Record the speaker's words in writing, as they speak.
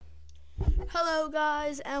Hello,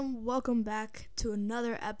 guys, and welcome back to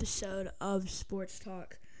another episode of Sports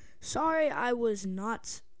Talk. Sorry, I was did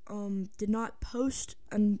not post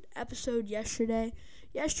an episode yesterday.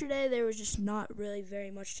 Yesterday, there was just not really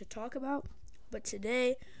very much to talk about, but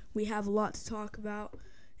today we have a lot to talk about,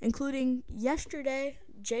 including yesterday,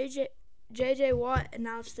 J.J. Watt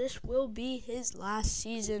announced this will be his last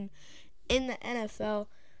season in the NFL,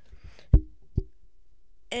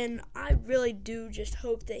 and I really do just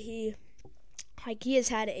hope that he has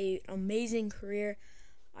had an amazing career.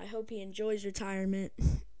 I hope he enjoys retirement.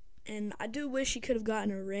 And I do wish he could have gotten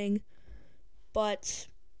a ring. But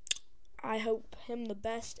I hope him the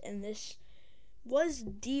best. And this was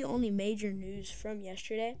the only major news from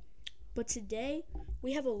yesterday. But today,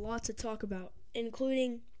 we have a lot to talk about,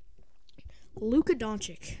 including Luka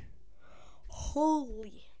Doncic.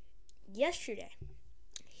 Yesterday,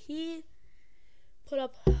 he put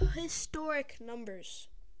up historic numbers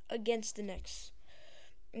against the Knicks.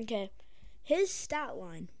 Okay, his stat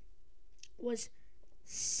line was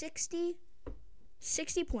 60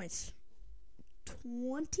 points,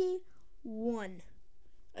 21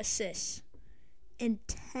 assists, and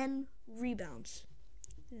 10 rebounds.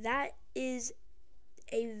 That's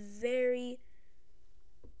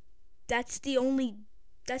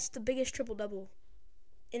the biggest triple-double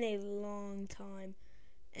in a long time.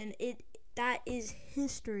 And that is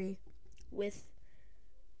history with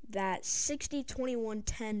that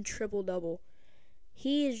 60-21-10 triple-double.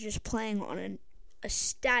 He is just playing on a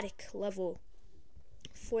static level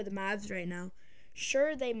for the Mavs right now.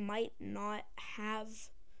 Sure, they might not have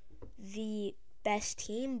the best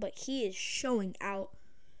team, but he is showing out.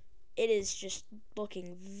 It is just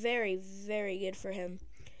looking very, very good for him.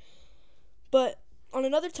 But on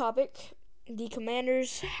another topic, the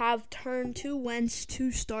Commanders have turned to Wentz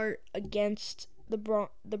to start against the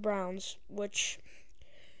Browns, which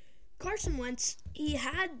Carson Wentz, he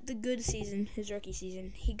had the good season, his rookie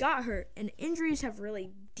season. He got hurt, and injuries have really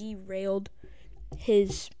derailed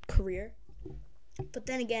his career. But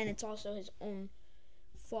then again, it's also his own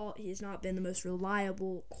fault. He has not been the most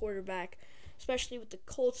reliable quarterback, especially with the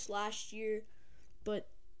Colts last year. But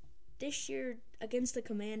this year, against the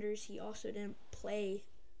Commanders, he also didn't play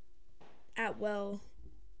well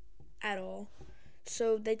at all.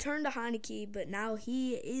 So they turned to Heineke, but now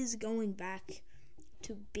he is going back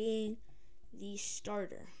to being the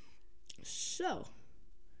starter. So,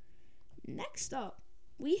 next up,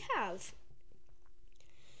 we have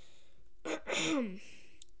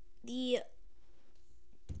the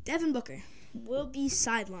Devin Booker will be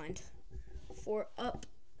sidelined for up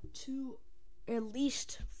to at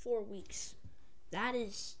least 4 weeks. That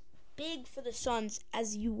is big for the Suns,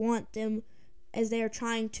 as you want them, as they are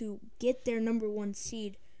trying to get their number one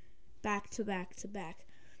seed back to back to back.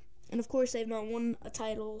 And, of course, they've not won a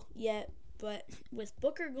title yet, but with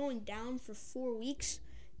Booker going down for 4 weeks,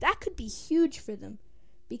 that could be huge for them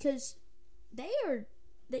because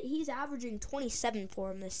he's averaging 27 for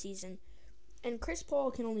them this season, and Chris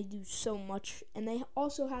Paul can only do so much, and they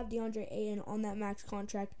also have DeAndre Ayton on that max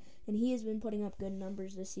contract, and he has been putting up good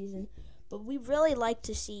numbers this season. But we really like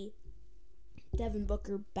to see Devin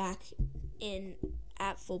Booker back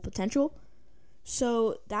at full potential,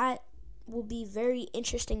 so that will be very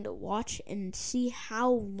interesting to watch and see how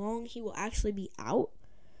long he will actually be out.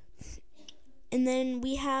 And then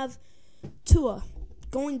we have Tua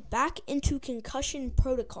going back into concussion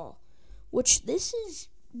protocol, which this has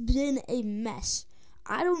been a mess.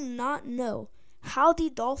 I do not know how the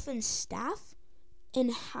Dolphins staff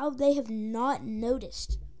and how they have not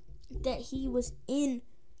noticed that he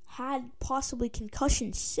had possibly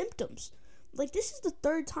concussion symptoms. Like, this is the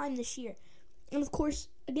third time this year. And, of course,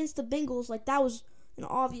 against the Bengals, that was an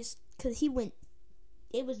obvious, because it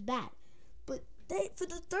was bad. But for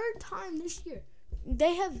the third time this year,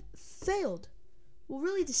 they have failed. Well,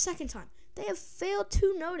 really the second time. They have failed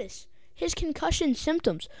to notice his concussion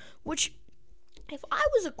symptoms, which, if I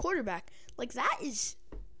was a quarterback, that is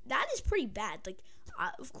pretty bad.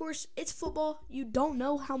 Of course, it's football. You don't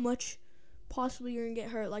know how much possibly you're going to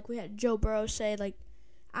get hurt. Like we had Joe Burrow say,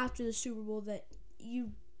 after the Super Bowl, that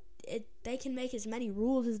they can make as many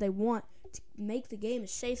rules as they want to make the game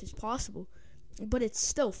as safe as possible, but it's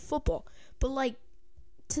still football. But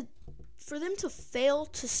for them to fail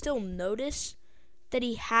to still notice that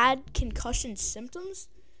he had concussion symptoms,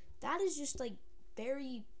 that is just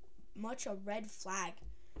very much a red flag.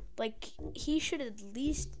 They should have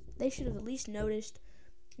at least noticed.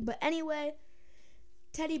 But anyway,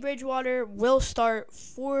 Teddy Bridgewater will start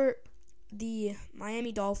for the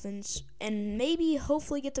Miami Dolphins and maybe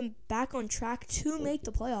hopefully get them back on track to make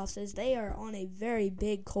the playoffs, as they are on a very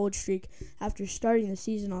big cold streak after starting the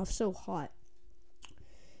season off so hot.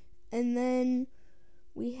 And then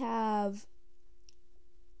we have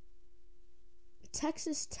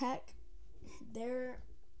Texas Tech. Their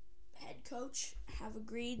head coach have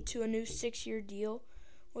agreed to a new 6-year deal,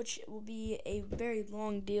 which will be a very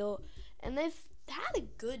long deal. And they've had a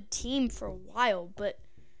good team for a while, but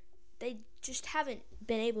they just haven't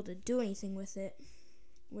been able to do anything with it,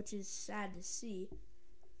 which is sad to see.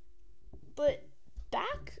 But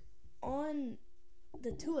back on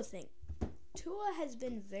the Tua thing. Tua has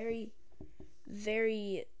been very,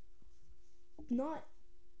 very not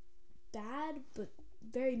bad, but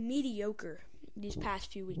very mediocre these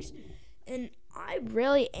past few weeks. And I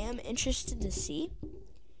really am interested to see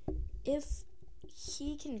if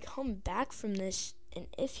he can come back from this and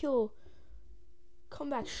if he'll come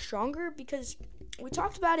back stronger, because we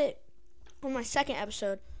talked about it on my second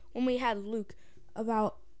episode when we had Luke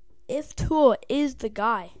about if Tua is the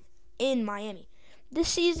guy in Miami. This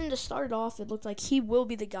season, to start off, it looked like he will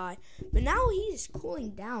be the guy, but now he's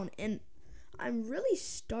cooling down, and I'm really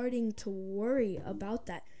starting to worry about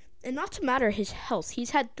that. And not to matter his health.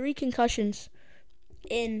 He's had 3 concussions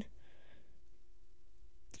in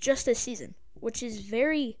just this season, which is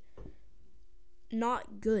very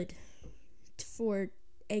not good for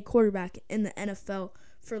a quarterback in the NFL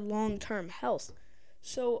for long-term health.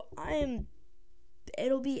 So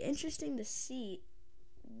it'll be interesting to see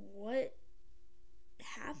what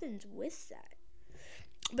happens with that.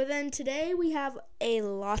 But then today we have a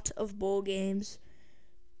lot of bowl games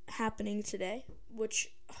happening today,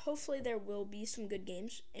 which hopefully there will be some good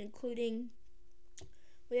games, including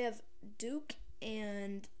we have Duke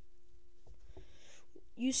and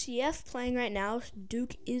UCF playing right now.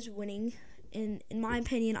 Duke is winning. In my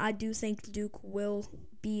opinion, I do think Duke will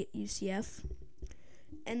beat UCF.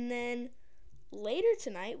 And then later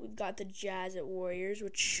tonight, we've got the Jazz at Warriors,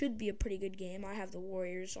 which should be a pretty good game. I have the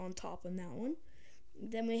Warriors on top on that one.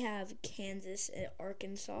 Then we have Kansas at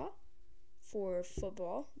Arkansas for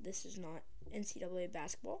football. This is not NCAA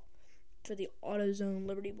basketball, for the AutoZone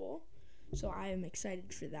Liberty Bowl. So I am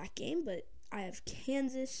excited for that game, but I have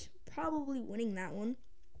Kansas probably winning that one.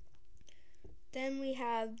 Then we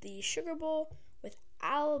have the Sugar Bowl with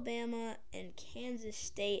Alabama and Kansas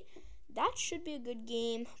State. That should be a good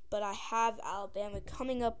game, but I have Alabama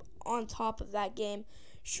coming up on top of that game.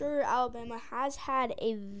 Sure, Alabama has had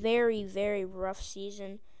a very, very rough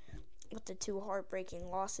season with the 2 heartbreaking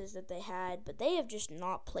losses that they had, but they have just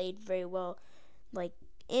not played very well. Like,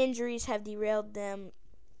 injuries have derailed them.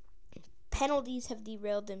 Penalties have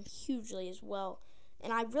derailed them hugely as well.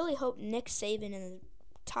 And I really hope Nick Saban and the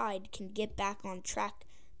Tide can get back on track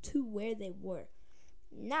to where they were.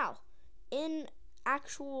 Now, in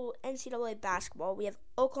actual NCAA basketball, we have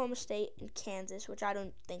Oklahoma State and Kansas, which I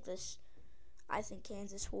think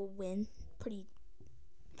Kansas will win. Pretty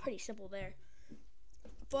simple there.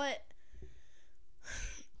 But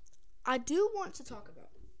I do want to talk about,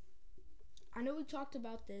 I know we talked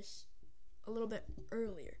about this a little bit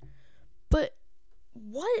earlier, but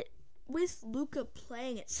what with Luka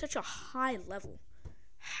playing at such a high level,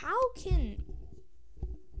 how can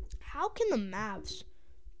the Mavs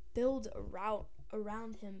build a route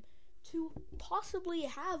around him to possibly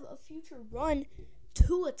have a future run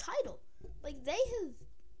to a title? Like, they have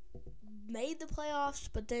made the playoffs,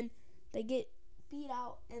 but then they get beat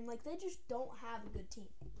out, and like they just don't have a good team.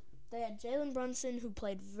 They had Jalen Brunson, who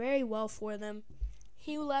played very well for them.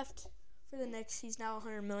 He left for the Knicks. He's now a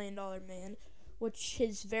 $100 million man, which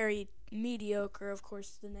is very mediocre. Of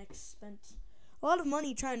course, the Knicks spent a lot of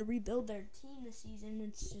money trying to rebuild their team this season.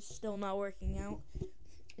 It's just still not working out.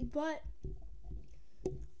 But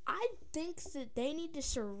I think that they need to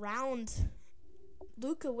surround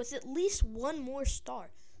Luka with at least one more star.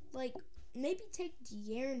 Like, maybe take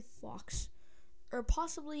De'Aaron Fox or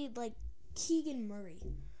possibly, like, Keegan Murray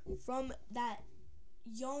from that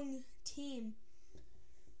young team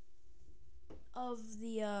of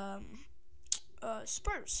the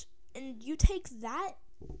Spurs. And you take that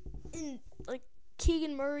and, like,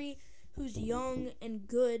 Keegan Murray, who's young and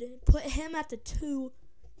good, put him at the 2,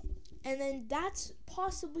 and then that's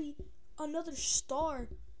possibly another star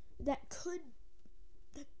that could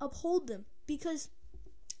uphold them. Because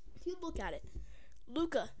if you look at it,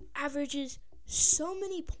 Luka averages so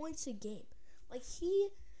many points a game. Like,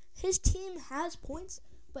 his team has points,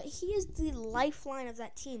 but he is the lifeline of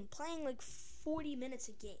that team, playing like 40 minutes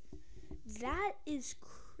a game. That is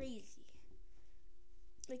crazy.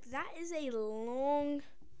 Like, that is a long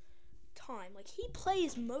time. Like, he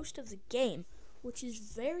plays most of the game, which is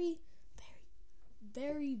very, very,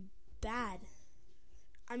 very bad.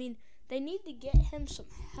 I mean, they need to get him some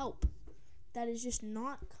help. That is just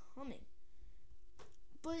not coming.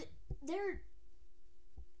 But they're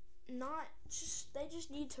they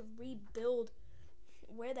just need to rebuild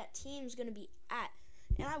where that team's going to be at.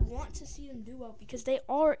 And I want to see them do well because they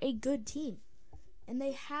are a good team. And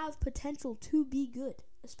they have potential to be good,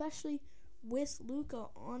 especially with Luka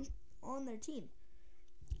on their team.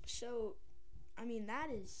 So, I mean, that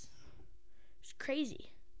is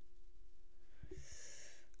crazy.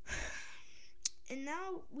 And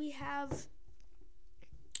now we have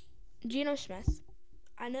Geno Smith.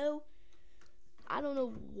 I don't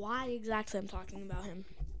know why exactly I'm talking about him,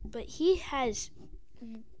 but he has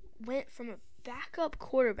went from a backup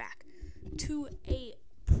quarterback to a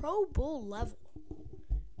Pro Bowl level.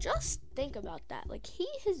 Just think about that. Like, he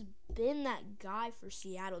has been that guy for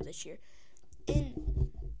Seattle this year. And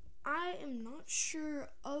I am not sure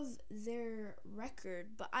of their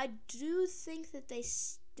record, but I do think that they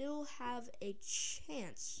still have a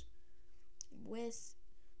chance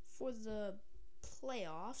for the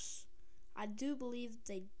playoffs. I do believe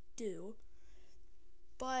they do.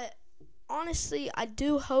 But honestly, I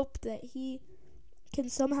do hope that he can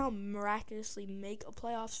somehow miraculously make a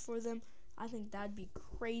playoffs for them. I think that'd be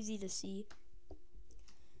crazy to see.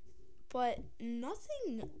 But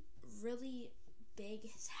nothing really big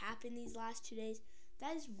has happened these last 2 days.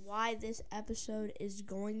 That is why this episode is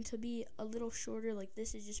going to be a little shorter. Like,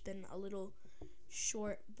 this has just been a little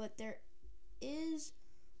short. But there is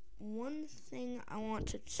one thing I want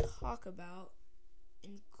to talk about,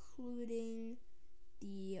 including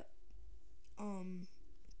the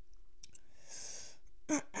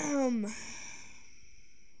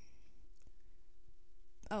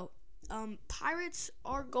Pirates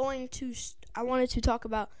are going to I wanted to talk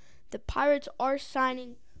about the Pirates are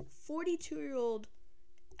signing 42-year-old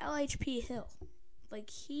LHP Hill.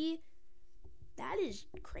 Like, that is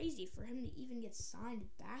crazy for him to even get signed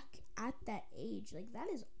back at that age. Like, that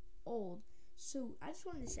is old. So I just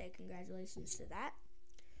wanted to say congratulations to that.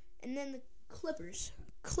 And then the Clippers.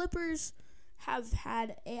 Clippers have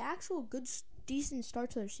had a actual good, decent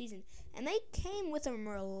start to their season. And they came with a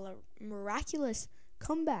miraculous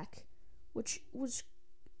comeback, which was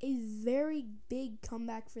a very big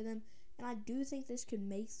comeback for them. And I do think this could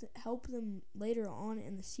help them later on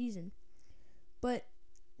in the season. But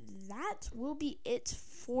that will be it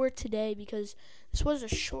for today, because this was a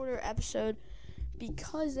shorter episode,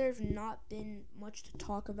 because there's not been much to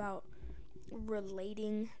talk about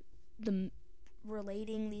relating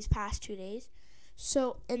these past 2 days.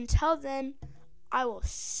 So until then, I will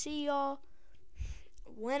see y'all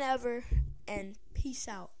whenever, and peace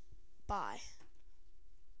out. Bye.